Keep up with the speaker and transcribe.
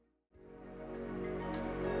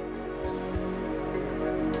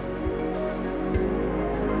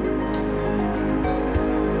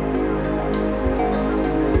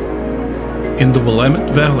in the Willamette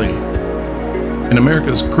Valley, in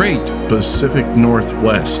America's great Pacific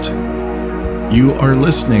Northwest. You are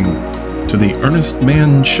listening to the Earnest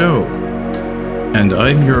Mann Show, and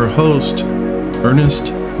I'm your host,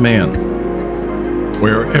 Earnest Mann.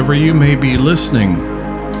 Wherever you may be listening,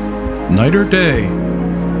 night or day,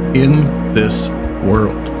 in this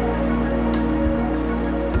world.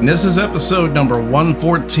 And this is episode number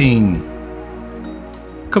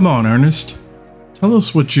 114. Come on, Ernest. Tell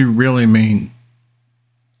us what you really mean.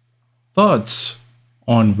 Thoughts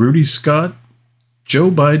on Rudy Scott,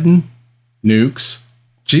 Joe Biden, Nukes,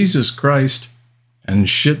 Jesus Christ, and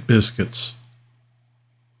shit biscuits.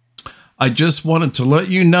 I just wanted to let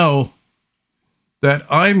you know that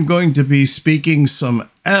I'm going to be speaking some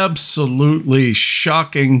absolutely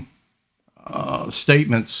shocking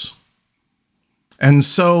statements. And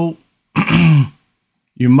so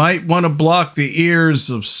you might want to block the ears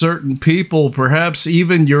of certain people, perhaps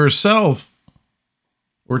even yourself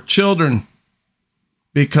or children,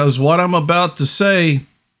 because what I'm about to say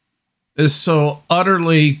is so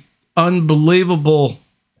utterly unbelievable,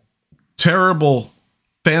 terrible,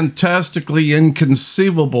 fantastically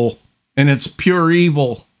inconceivable in its pure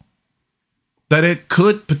evil that it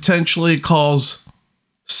could potentially cause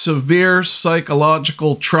severe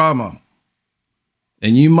psychological trauma.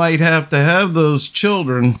 And you might have to have those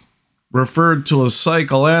children referred to a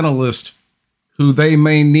psychoanalyst who they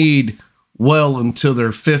may need well into their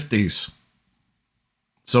 50s.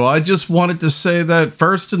 So I just wanted to say that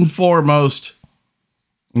first and foremost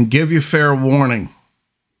and give you fair warning.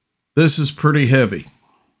 This is pretty heavy.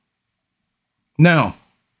 Now,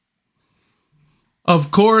 of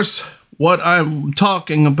course, what I'm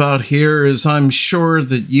talking about here is I'm sure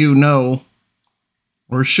that you know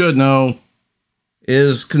or should know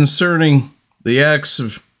is concerning the acts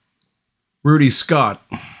of Rudy Scott.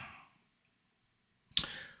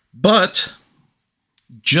 But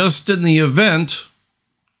just in the event,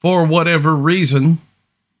 for whatever reason,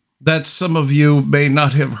 that some of you may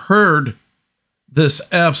not have heard this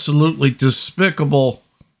absolutely despicable,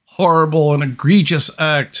 horrible, and egregious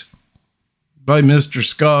act by Mr.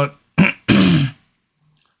 Scott,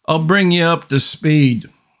 I'll bring you up to speed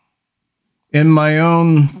in my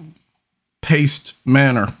own paced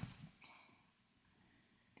manner.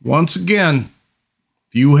 Once again,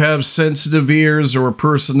 if you have sensitive ears or a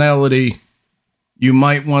personality, you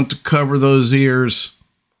might want to cover those ears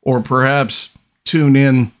or perhaps tune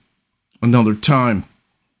in another time.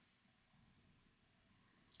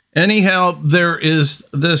 Anyhow, there is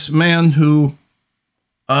this man who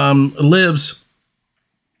lives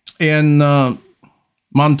in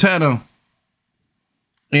Montana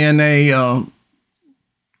in a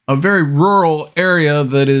very rural area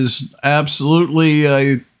that is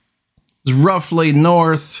absolutely roughly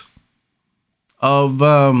north of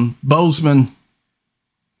Bozeman.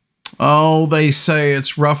 Oh, they say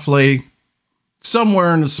it's roughly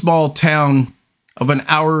somewhere in a small town of an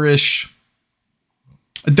hour-ish.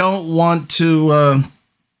 I don't want to,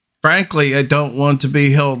 frankly, I don't want to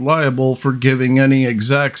be held liable for giving any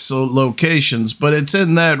exact locations, but it's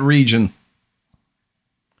in that region.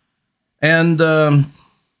 And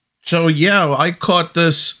so, yeah, I caught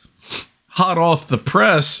this hot off the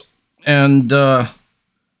press, and I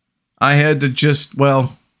had to just,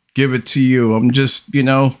 well, give it to you. I'm just,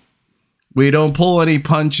 we don't pull any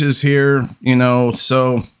punches here,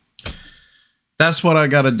 so that's what I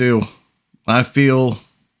got to do. I feel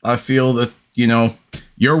that,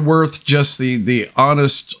 you're worth just the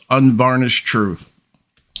honest, unvarnished truth.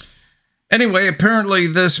 Anyway, apparently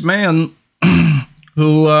this man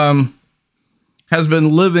who has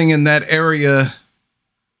been living in that area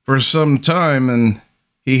for some time, and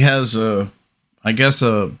he has a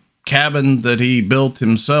cabin that he built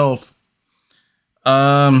himself.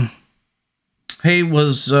 He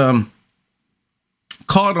was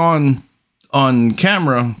caught on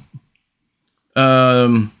camera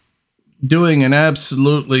doing an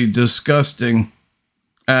absolutely disgusting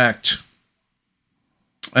act.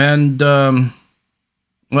 And,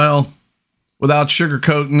 well, without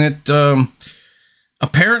sugarcoating it,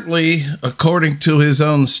 apparently, according to his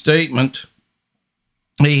own statement,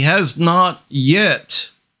 he has not yet,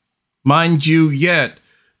 mind you,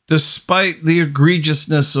 despite the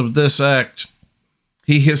egregiousness of this act,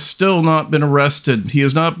 he has still not been arrested. He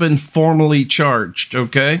has not been formally charged,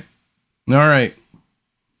 okay? All right.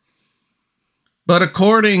 But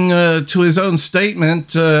according to his own statement,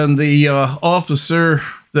 the officer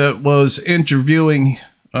that was interviewing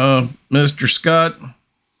Mr. Scott,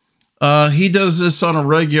 he does this on a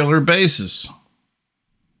regular basis.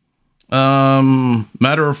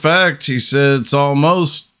 Matter of fact, he said it's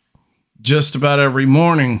almost just about every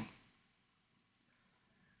morning.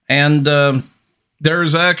 And there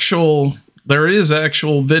is actual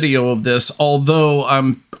video of this, although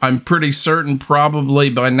I'm pretty certain probably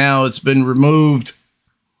by now it's been removed.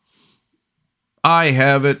 I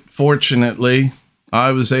have it, fortunately.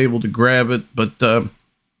 I was able to grab it, but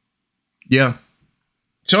yeah.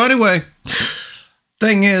 So anyway,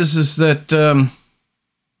 thing is that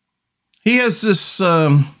he has this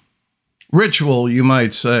ritual, you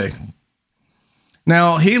might say.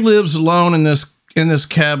 Now, he lives alone in this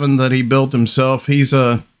cabin that he built himself. He's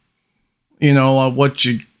what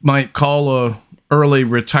you might call a early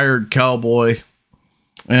retired cowboy.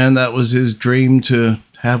 And that was his dream, to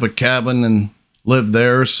have a cabin and live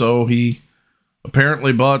there. So he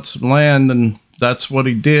apparently bought some land, and that's what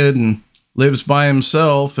he did, and lives by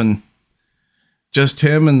himself, and just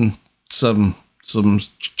him and some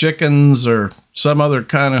chickens or some other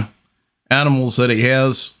kind of animals that he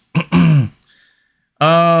has.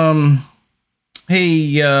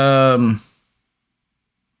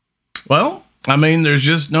 Well, I mean, there's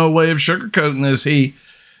just no way of sugarcoating this. He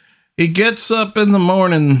gets up in the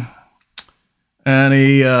morning and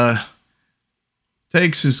he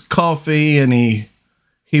takes his coffee and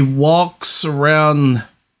he walks around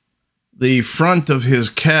the front of his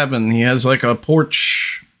cabin. He has like a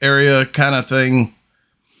porch area kind of thing,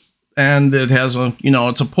 and it has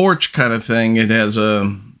it's a porch kind of thing. It has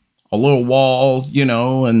a little wall,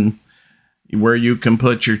 and where you can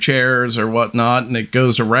put your chairs or whatnot, and it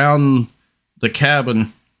goes around the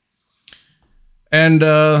cabin. And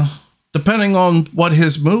depending on what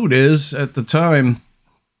his mood is at the time,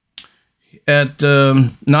 it's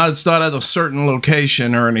not at a certain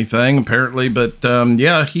location or anything apparently, but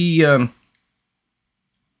he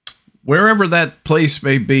wherever that place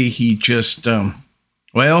may be, he just in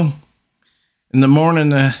the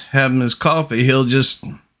morning, having his coffee, he'll just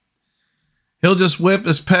whip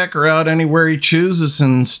his pecker out anywhere he chooses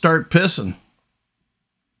and start pissing.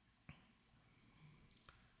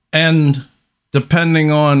 And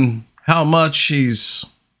depending on how much he's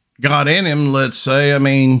got in him, let's say, I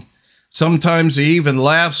mean, sometimes he even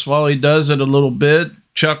laughs while he does it a little bit,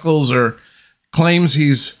 chuckles, or claims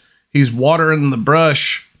he's watering the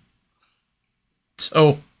brush.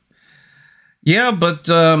 So, yeah, but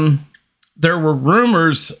there were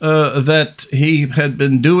rumors that he had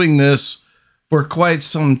been doing this for quite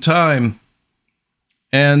some time.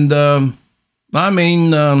 And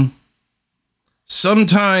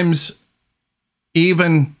sometimes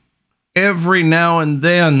even every now and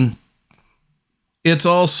then, it's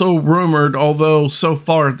also rumored, although so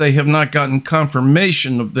far they have not gotten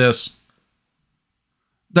confirmation of this,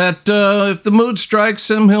 that if the mood strikes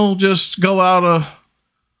him, he'll just go out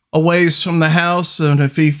a ways from the house, and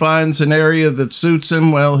if he finds an area that suits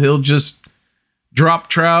him, well, he'll just drop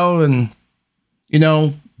trow and,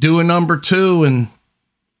 do a number two and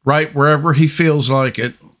right wherever he feels like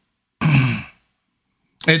it.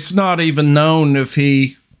 It's not even known if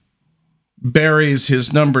he buries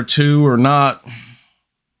his number two or not.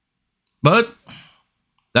 But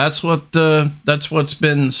that's what's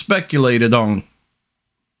been speculated on.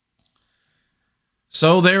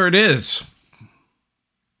 So there it is.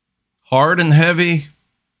 Hard and heavy.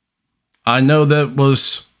 I know that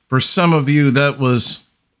was, for some of you, that was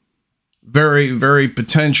very, very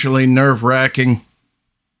potentially nerve-wracking.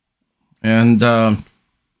 And,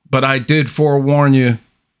 but I did forewarn you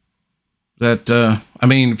that,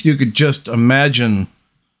 if you could just imagine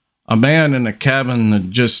a man in a cabin that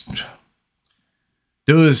just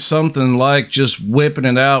does something like just whipping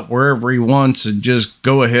it out wherever he wants and just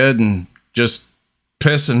go ahead and just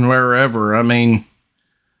pissing wherever.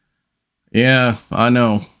 Yeah, I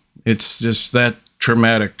know. It's just that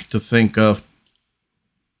traumatic to think of.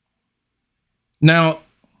 Now,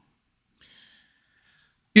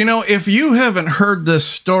 if you haven't heard this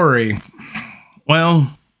story,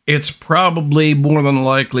 well, it's probably more than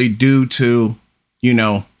likely due to,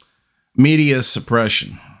 media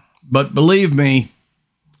suppression. But believe me,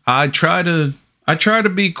 I try to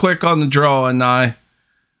be quick on the draw, and I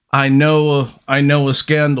know a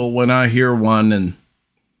scandal when I hear one, and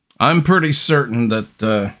I'm pretty certain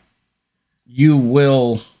that you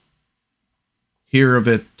will hear of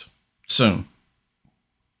it soon.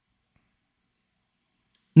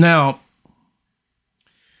 Now,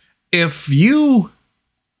 if you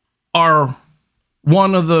are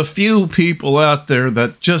one of the few people out there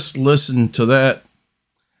that just listened to that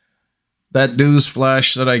news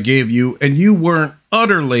flash that I gave you, and you weren't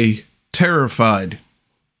utterly terrified,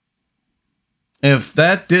 if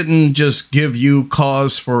that didn't just give you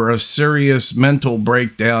cause for a serious mental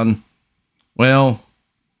breakdown, well,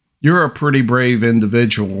 you're a pretty brave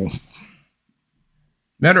individual.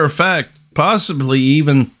 Matter of fact, possibly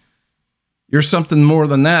even You're something more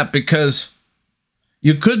than that, because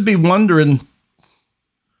you could be wondering,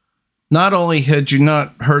 not only had you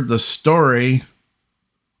not heard the story,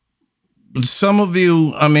 but some of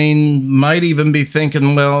you, might even be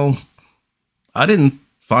thinking, well, I didn't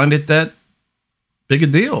find it that big a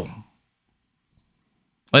deal.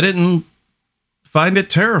 I didn't find it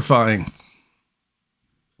terrifying.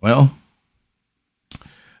 Well,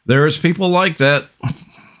 there's people like that.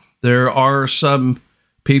 There are some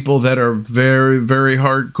people that are very, very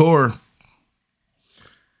hardcore.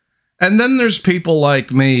 And then there's people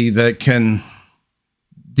like me that can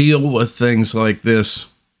deal with things like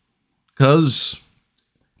this, because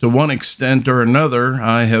to one extent or another,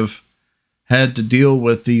 I have had to deal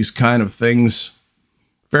with these kind of things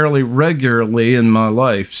fairly regularly in my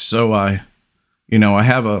life. So I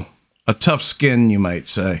have a tough skin, you might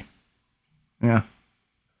say. Yeah.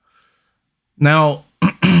 Now,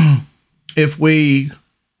 if we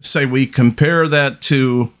say we compare that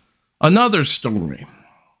to another story,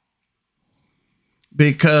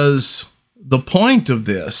 because the point of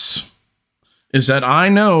this is that I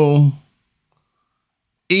know,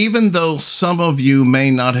 even though some of you may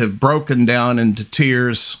not have broken down into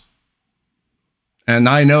tears, and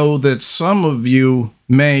I know that some of you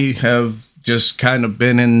may have just kind of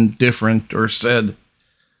been indifferent or said,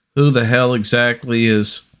 who the hell exactly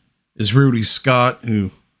is Rudy Scott,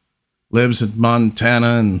 who lives in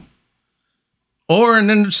Montana? And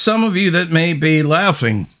then some of you that may be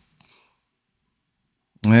laughing.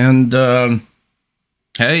 And,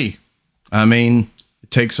 hey, it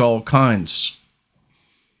takes all kinds.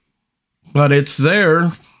 But it's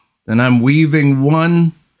there, and I'm weaving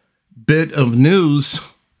one bit of news.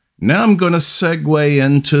 Now I'm going to segue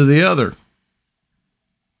into the other.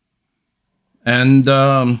 And,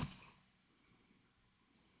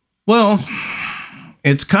 well,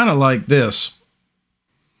 it's kind of like this.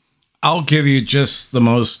 I'll give you just the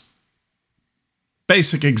most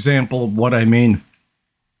basic example of what I mean.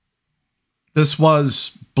 This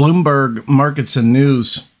was Bloomberg Markets and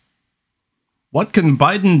News. What can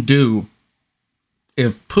Biden do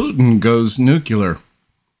if Putin goes nuclear?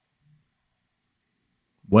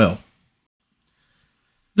 Well,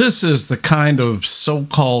 this is the kind of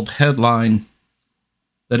so-called headline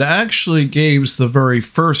that actually gives the very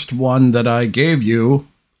first one that I gave you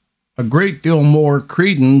a great deal more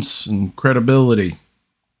credence and credibility.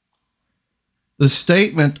 The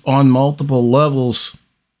statement on multiple levels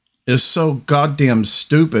is so goddamn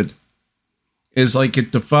stupid, is like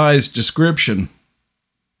it defies description.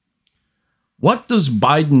 What does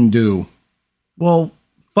Biden do? Well,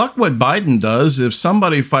 fuck what Biden does. If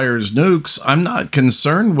somebody fires nukes, I'm not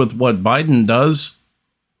concerned with what Biden does.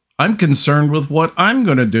 I'm concerned with what I'm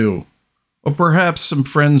going to do, or perhaps some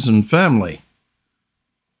friends and family.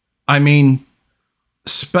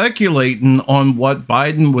 Speculating on what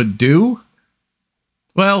Biden would do?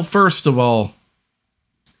 Well, first of all,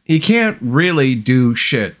 he can't really do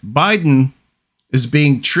shit. Biden is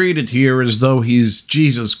being treated here as though he's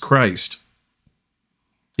Jesus Christ.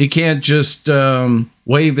 He can't just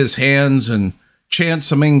wave his hands and chant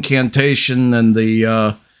some incantation, and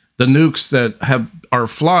the nukes that are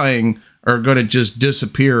flying are going to just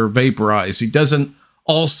disappear or vaporize. He doesn't.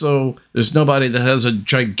 Also, there's nobody that has a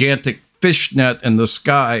gigantic fishnet in the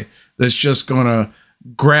sky that's just going to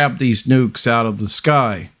grab these nukes out of the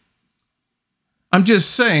sky. I'm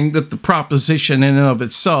just saying that the proposition in and of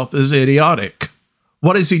itself is idiotic.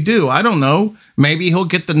 What does he do? I don't know. Maybe he'll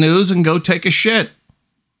get the news and go take a shit.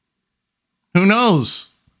 Who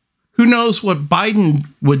knows? Who knows what Biden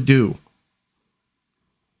would do?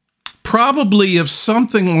 Probably if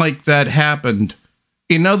something like that happened.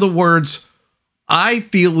 In other words, I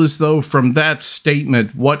feel as though from that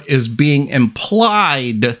statement, what is being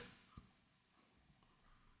implied,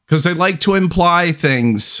 because they like to imply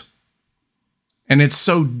things, and it's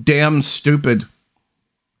so damn stupid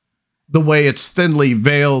the way it's thinly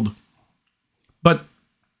veiled. But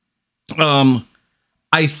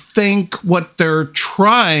I think what they're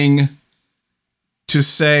trying to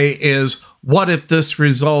say is, what if this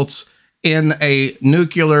results in a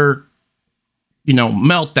nuclear,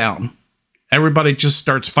 meltdown? Everybody just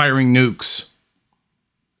starts firing nukes.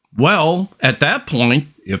 Well, at that point,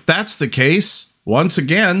 if that's the case, once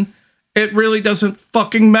again, it really doesn't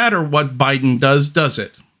fucking matter what Biden does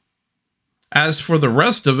it? As for the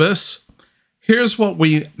rest of us, here's what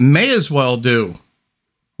we may as well do.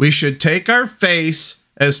 We should take our face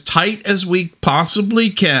as tight as we possibly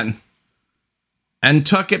can and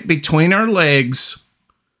tuck it between our legs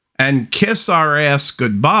and kiss our ass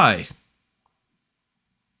goodbye.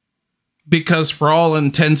 Because for all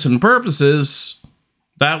intents and purposes,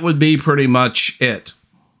 that would be pretty much it.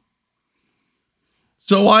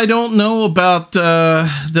 So I don't know about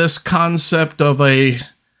this concept of a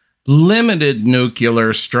limited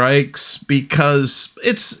nuclear strikes because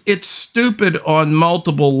it's stupid on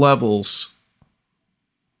multiple levels.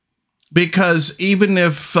 Because even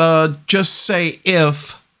if, just say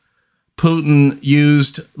if Putin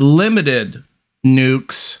used limited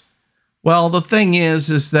nukes, well, the thing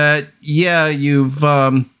is that, yeah,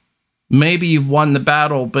 maybe you've won the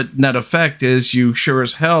battle, but net effect is you sure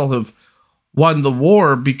as hell have won the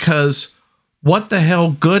war, because what the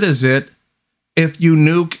hell good is it if you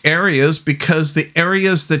nuke areas, because the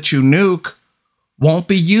areas that you nuke won't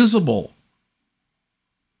be usable.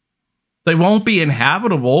 They won't be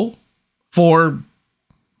inhabitable for,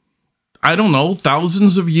 I don't know,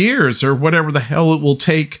 thousands of years or whatever the hell it will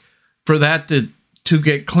take for that to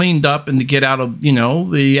get cleaned up and to get out of,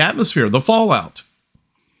 the atmosphere, the fallout.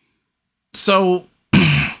 So,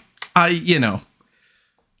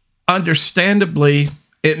 understandably,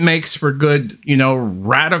 it makes for good,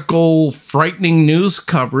 radical, frightening news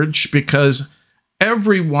coverage, because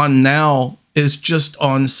everyone now is just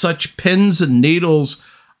on such pins and needles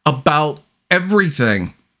about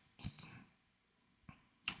everything.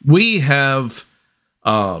 We have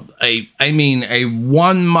a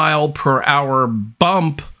 1 mile per hour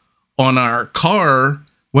bump on our car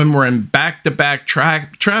when we're in back-to-back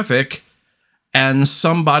traffic, and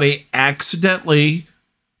somebody accidentally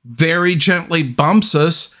very gently bumps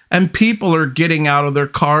us, and people are getting out of their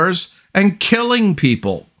cars and killing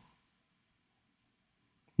people.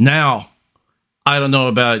 Now, I don't know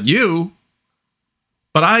about you,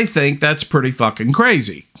 but I think that's pretty fucking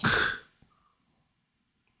crazy.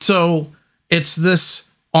 So it's this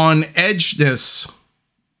on-edgeness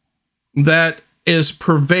that is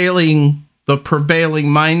the prevailing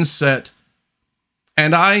mindset.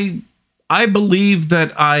 And I believe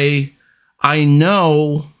that I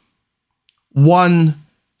know one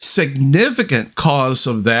significant cause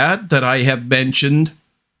of that I have mentioned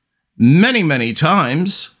many, many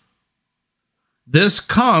times. This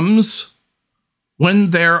comes when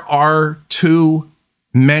there are too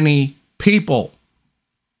many people.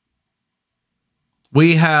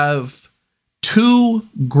 We have too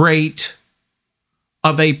great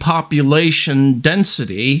of a population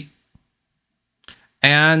density,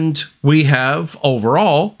 and we have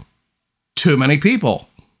overall too many people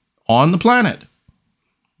on the planet.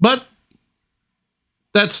 But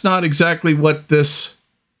that's not exactly what this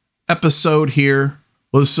episode here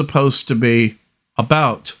was supposed to be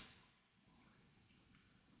about.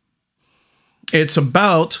 It's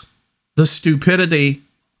about the stupidity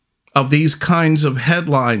of these kinds of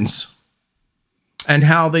headlines and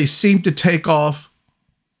how they seem to take off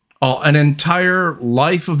an entire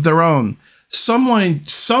life of their own. Someone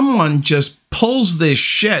just pulls this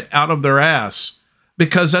shit out of their ass,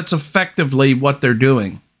 because that's effectively what they're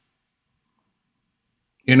doing.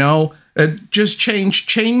 Just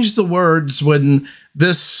change the words when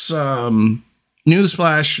this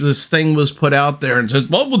newsflash, this thing was put out there and said,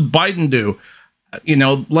 what would Biden do?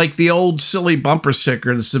 Like the old silly bumper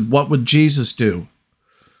sticker that said, what would Jesus do?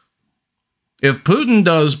 If Putin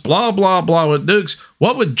does blah, blah, blah with nukes,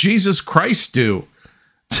 what would Jesus Christ do?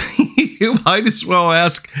 You might as well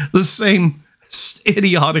ask the same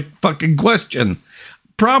idiotic fucking question.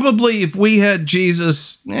 Probably if we had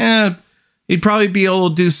Jesus, he'd probably be able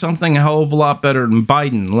to do something a hell of a lot better than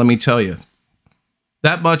Biden, let me tell you.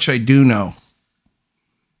 That much I do know.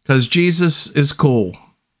 Because Jesus is cool.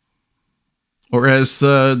 Or as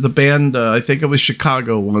the band, I think it was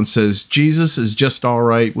Chicago, once says, Jesus is just all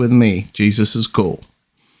right with me. Jesus is cool.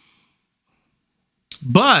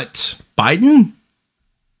 But Biden?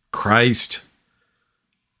 Christ.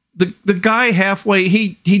 The guy halfway,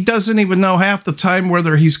 he doesn't even know half the time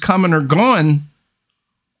whether he's coming or going.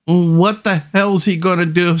 What the hell is he going to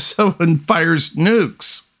do if someone fires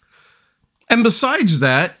nukes? And besides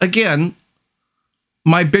that, again,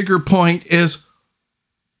 my bigger point is,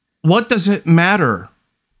 what does it matter?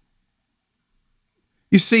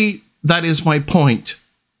 You see, that is my point.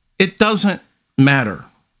 It doesn't matter.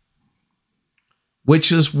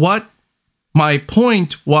 Which is what my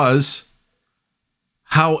point was,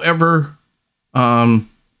 however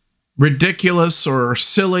ridiculous or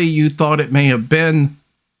silly you thought it may have been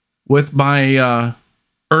with my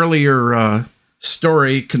earlier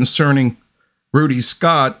story concerning Rudy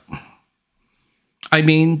Scott. I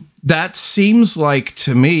mean, that seems like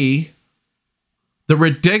to me the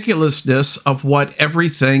ridiculousness of what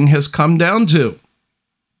everything has come down to.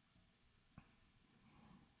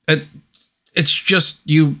 It's just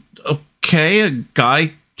a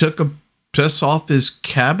guy took a piss off his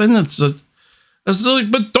cabin. It's like,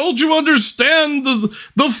 but don't you understand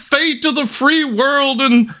the fate of the free world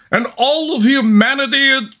and all of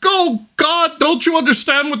humanity? And, oh, God, don't you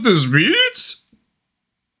understand what this means?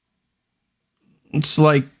 It's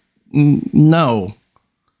like, no.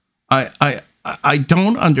 I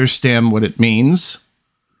don't understand what it means.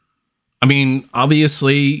 I mean,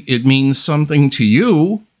 obviously, it means something to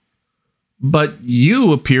you, but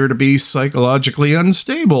you appear to be psychologically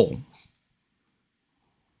unstable.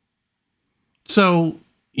 So,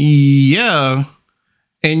 yeah,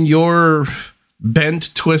 in your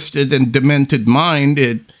bent, twisted, and demented mind,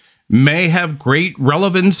 it may have great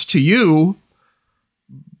relevance to you,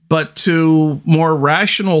 but to more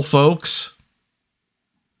rational folks,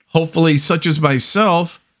 hopefully such as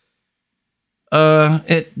myself,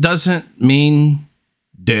 it doesn't mean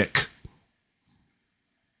dick.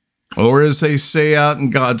 Or as they say out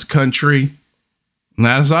in God's country, and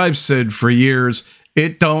as I've said for years,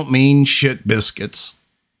 it don't mean shit biscuits.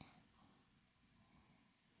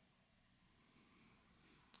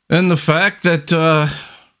 And the fact that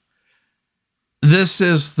this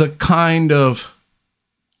is the kind of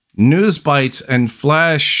news bites and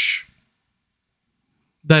flash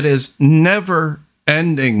that is never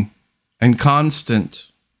ending and constant.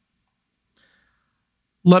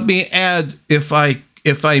 Let me add, if I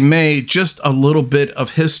may, just a little bit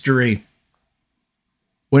of history.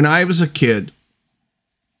 When I was a kid,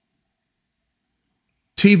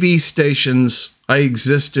 TV stations, I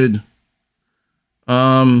existed.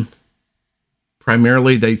 Primarily,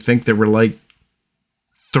 they think there were like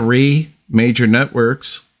 3 major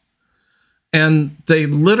networks, and they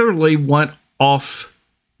literally went off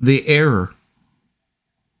the air.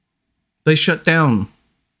 They shut down.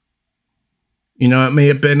 You know, it may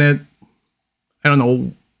have been at, I don't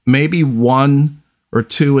know, maybe 1 or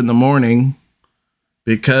 2 in the morning,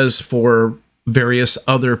 because for various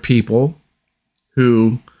other people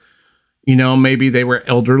who, you know, maybe they were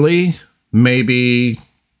elderly, maybe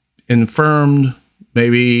infirmed,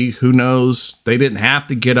 maybe, who knows, they didn't have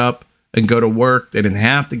to get up and go to work. They didn't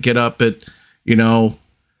have to get up at,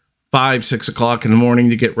 5, 6 o'clock in the morning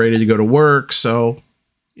to get ready to go to work. So,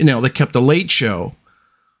 they kept a late show.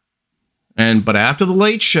 But after the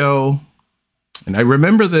late show, and I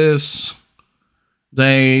remember this,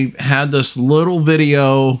 they had this little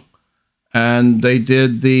video and they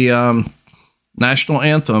did the national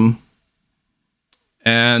anthem,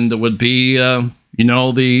 and it would be,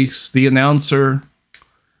 the announcer,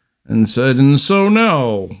 and said, and so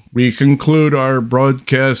now we conclude our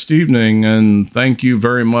broadcast evening, and thank you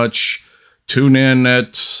very much. Tune in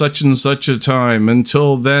at such and such a time.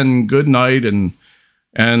 Until then, good night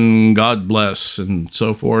and God bless, and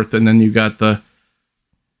so forth. And then you got the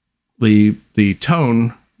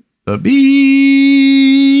tone, the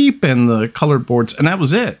beep, and the colored boards, and that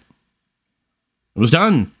was it. It was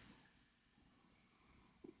done.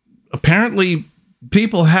 Apparently,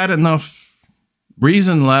 people had enough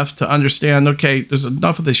reason left to understand, okay, there's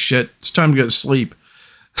enough of this shit. It's time to go to sleep.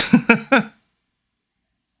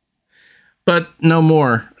 But no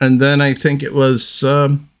more. And then I think it was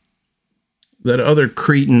that other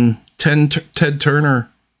cretin, Ted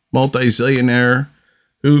Turner, multi-zillionaire,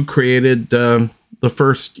 who created the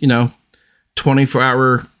first,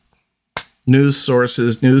 24-hour news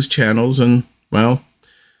sources, news channels, and, well,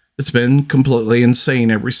 it's been completely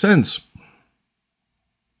insane ever since.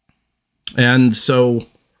 And so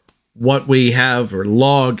what we have or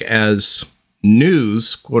log as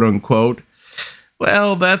news, quote unquote,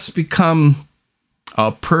 well, that's become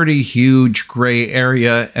a pretty huge gray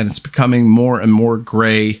area, and it's becoming more and more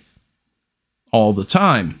gray all the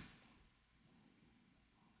time.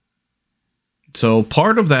 So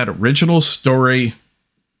part of that original story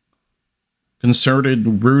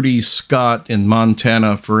concerned Rudy Scott in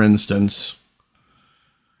Montana, for instance.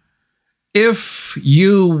 If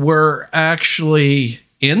you were actually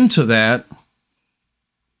into that,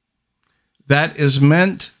 that is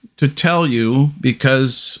meant to tell you,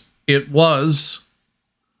 because it was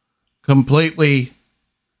completely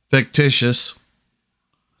fictitious,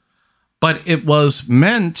 but it was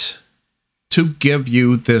meant to give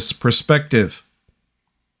you this perspective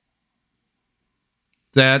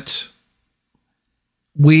that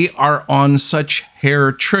we are on such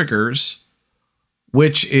hair triggers,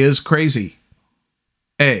 which is crazy.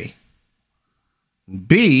 A.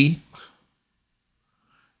 B,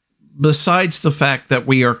 besides the fact that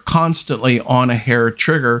we are constantly on a hair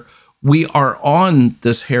trigger, we are on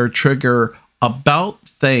this hair trigger about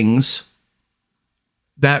things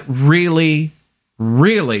that really,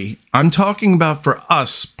 I'm talking about for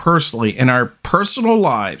us personally, in our personal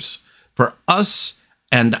lives, for us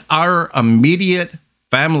and our immediate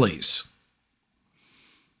families.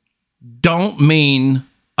 don't mean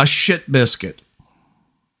a shit biscuit.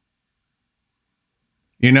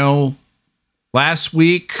 You know, last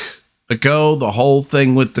week ago, the whole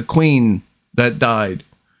thing with the Queen that died.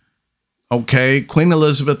 Okay, Queen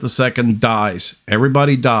Elizabeth II dies.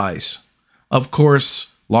 Everybody dies. Of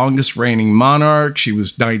course, longest reigning monarch. She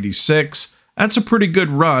was 96. That's a pretty good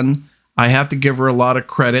run. I have to give her a lot of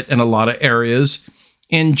credit in a lot of areas.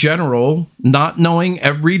 In general, not knowing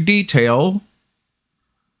every detail,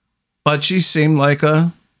 but she seemed like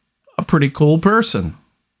a pretty cool person.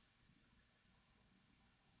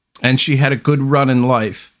 And she had a good run in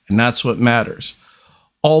life, and that's what matters.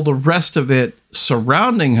 All the rest of it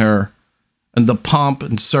surrounding her and the pomp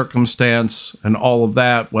and circumstance and all of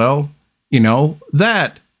that, well, you know,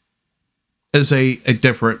 that is a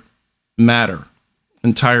different matter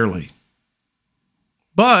entirely.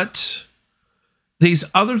 But these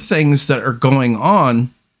other things that are going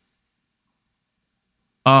on,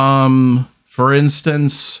 for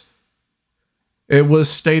instance, it was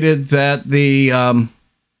stated that the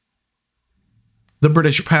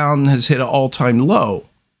British pound has hit an all-time low.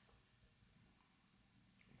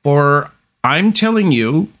 For I'm telling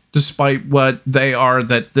you, despite what they are,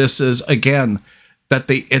 that this is, again, that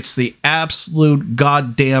it's the absolute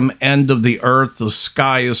goddamn end of the earth. The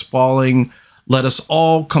sky is falling. Let us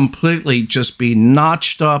all completely just be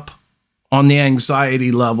notched up on the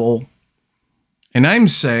anxiety level. And I'm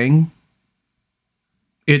saying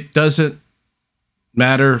it doesn't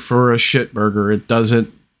matter for a shitburger. It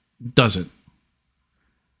doesn't.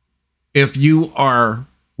 If you are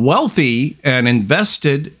wealthy and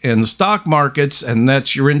invested in stock markets, and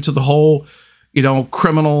that you're into the whole, you know,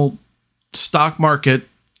 criminal stock market,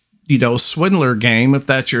 you know, swindler game, if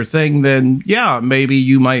that's your thing, then yeah, maybe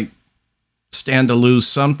you might stand to lose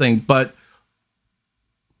something. But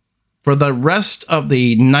for the rest of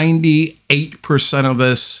the 98% of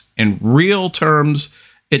us, in real terms,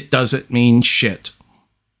 it doesn't mean shit.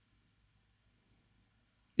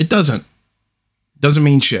 It doesn't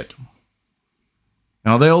mean shit.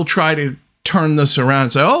 Now, they'll try to turn this around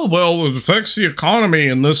and say, oh, well, it affects the economy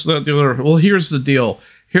and this, that, the other. Well, here's the deal.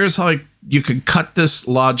 Here's how you can cut this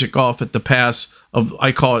logic off at the pass of,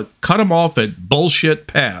 I call it, cut them off at bullshit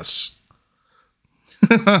pass.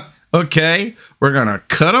 Okay? We're going to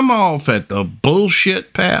cut them off at the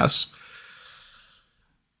bullshit pass.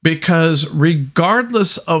 Because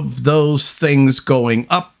regardless of those things going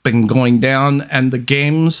up and going down and the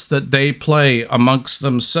games that they play amongst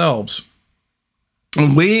themselves,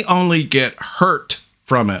 we only get hurt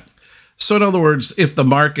from it. So in other words, if the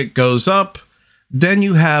market goes up, then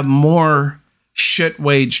you have more shit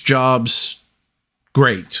wage jobs.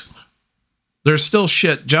 Great. There's still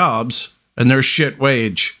shit jobs and there's shit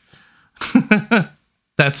wage.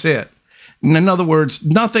 That's it. In other words,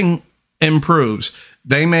 nothing improves.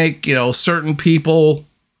 They make, you know, certain people,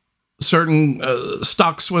 certain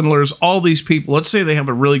stock swindlers, all these people, let's say they have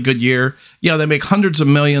a really good year. Yeah, they make hundreds of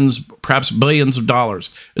millions, perhaps billions of dollars.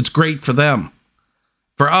 It's great for them.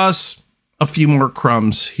 For us, a few more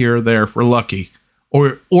crumbs here or there. We're lucky.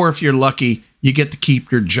 Or if you're lucky, you get to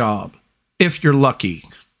keep your job. If you're lucky.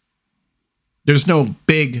 There's no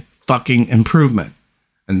big fucking improvement.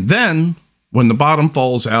 And then when the bottom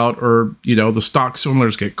falls out, or, you know, the stock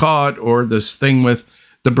swindlers get caught, or this thing with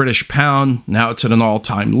the British pound, now it's at an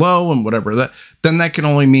all-time low and whatever, then that can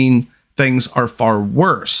only mean things are far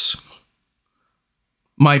worse.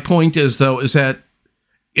 My point is, though, is that,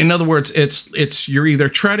 in other words, it's you're either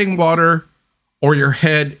treading water or your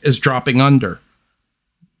head is dropping under,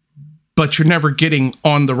 but you're never getting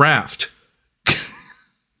on the raft.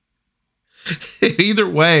 Either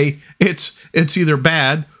way, it's either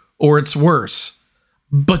bad or it's worse,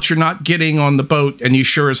 but you're not getting on the boat, and you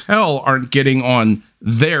sure as hell aren't getting on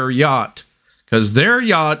their yacht, because their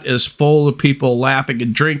yacht is full of people laughing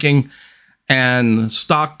and drinking, and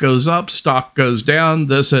stock goes up, stock goes down.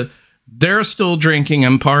 They're still drinking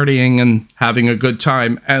and partying and having a good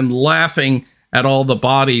time and laughing at all the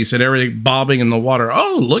bodies and everything bobbing in the water.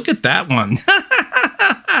 Oh, look at that one.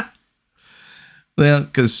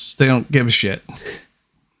 Because they don't give a shit.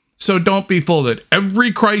 So don't be fooled that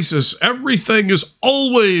every crisis, everything is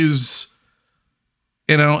always,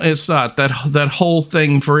 you know, it's not. That whole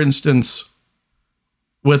thing, for instance,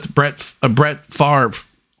 with Brett Favre.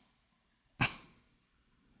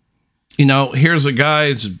 You know, here's a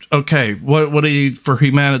guy, okay, what are you for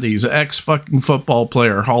humanity? He's an ex-fucking football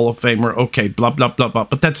player, Hall of Famer, okay, blah, blah, blah, blah,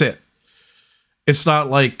 but that's it. It's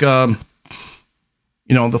not like, you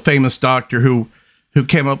know, the famous doctor who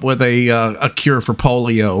came up with a cure for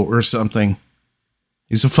polio or something.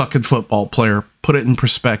 He's a fucking football player. Put it in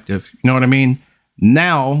perspective. You know what I mean?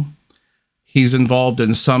 Now, he's involved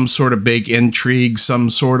in some sort of big intrigue, some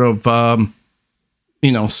sort of,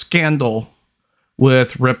 scandal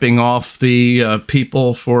with ripping off the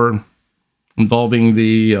people for involving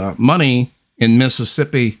the money in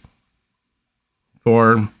Mississippi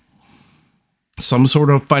for some sort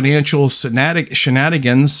of financial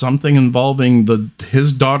shenanigans, something involving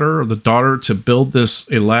his daughter or the daughter to build this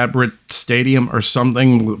elaborate stadium or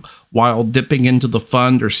something while dipping into the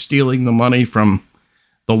fund or stealing the money from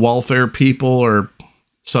the welfare people or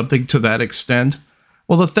something to that extent.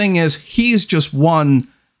 Well, the thing is, he's just one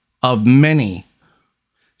of many.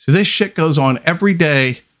 So this shit goes on every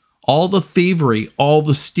day, all the thievery, all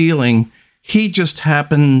the stealing. He just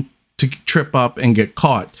happened to trip up and get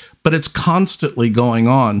caught. But it's constantly going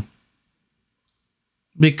on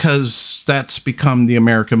because that's become the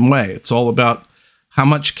American way. It's all about how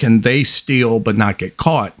much can they steal but not get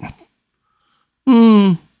caught.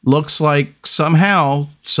 Looks like somehow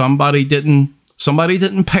somebody didn't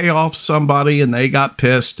pay off somebody and they got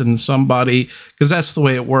pissed, and somebody, because that's the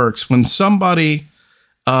way it works. When somebody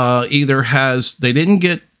they didn't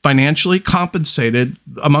get financially compensated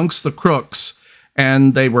amongst the crooks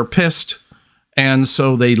and they were pissed, and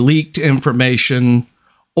so they leaked information,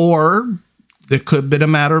 or it could have been a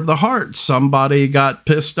matter of the heart. Somebody got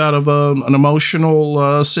pissed out of an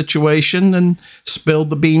emotional situation and spilled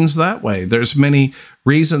the beans that way. There's many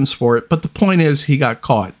reasons for it, but the point is he got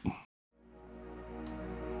caught.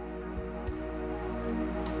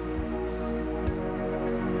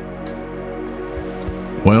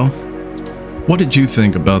 Well, what did you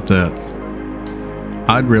think about that?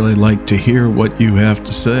 I'd really like to hear what you have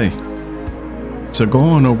to say. So go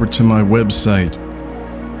on over to my website,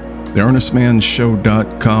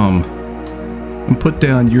 theearnestmanshow.com, and put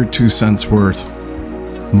down your 2 cents worth.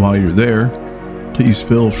 And while you're there, please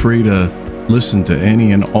feel free to listen to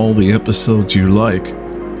any and all the episodes you like.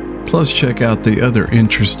 Plus check out the other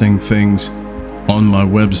interesting things on my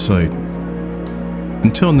website.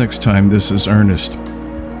 Until next time, this is Earnest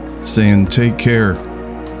saying take care.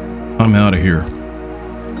 I'm out of here.